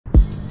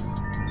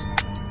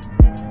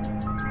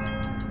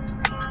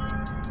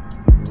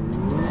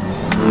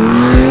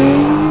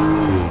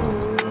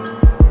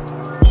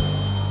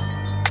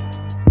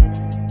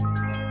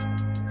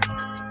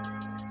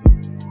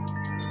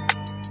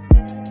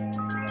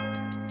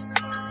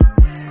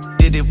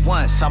Did it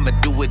once, I'ma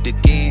do it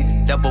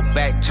again. Double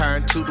back,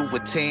 turn 2 to a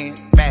 10.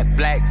 Matte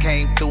Black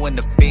came through in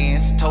the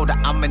Benz. Told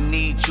her I'ma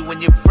need you and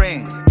your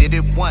friends. Did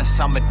it once,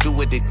 I'ma do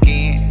it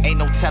again. Ain't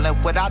no telling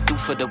what I'll do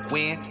for the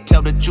win.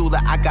 Tell the jeweler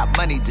I got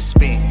money to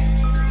spend.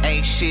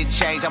 Ain't shit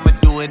changed, I'ma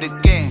do it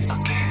again.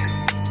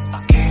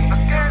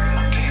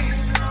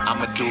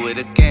 I'ma do it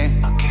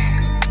again.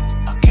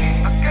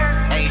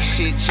 Ain't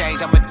shit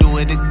changed, I'ma do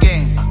it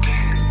again.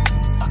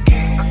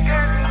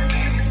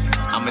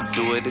 I'ma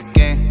do it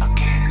again.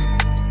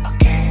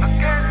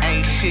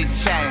 Ain't shit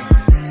changed.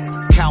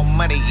 Count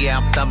money, yeah,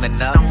 I'm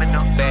thumbing up.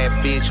 Bad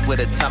bitch with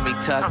a tummy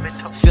tuck.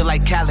 Feel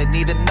like Cali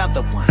need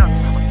another one.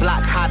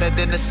 Block hotter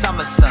than the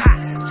summer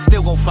sun.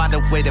 Still gon' find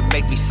a way to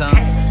make me some.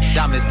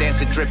 Diamonds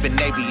dancing, dripping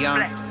navy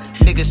on.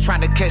 Niggas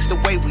tryna catch the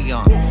way we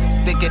on.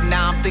 Thinking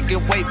now, I'm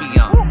thinking way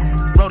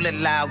beyond.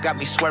 Rolling loud, got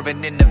me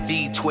swerving in the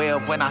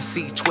V12. When I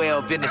see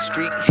 12 in the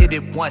street, hit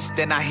it once,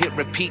 then I hit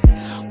repeat.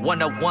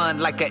 101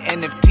 like an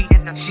NFT.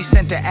 She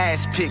sent her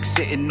ass pic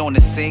sitting on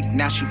the sink.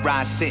 Now she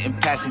rides sitting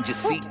passenger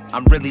seat.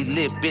 I'm really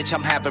lit, bitch,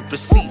 I'm having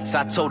receipts.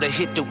 I told her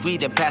hit the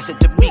weed and pass it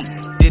to me.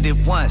 Did it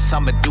once,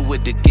 I'ma do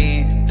it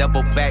again.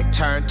 Double back,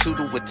 turn 2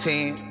 to a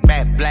 10.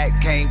 Matte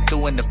Black came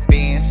through in the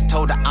Benz.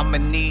 Told her I'ma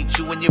need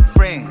you and your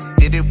friends.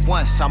 Did it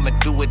once, I'ma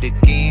do it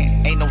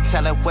again. Ain't no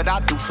telling what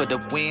I'll do for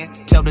the win.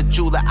 Tell the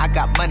jeweler I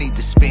got money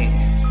to spend.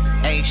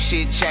 Ain't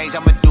shit changed,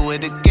 I'ma do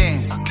it again.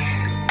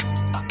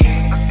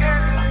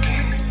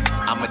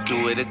 I'ma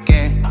do it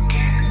again.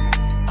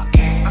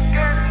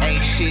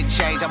 Ain't shit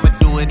changed, I'ma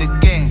do it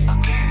again.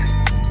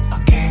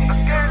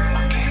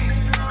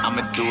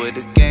 I'ma do it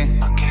again.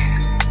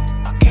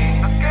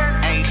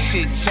 Ain't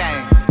shit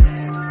changed.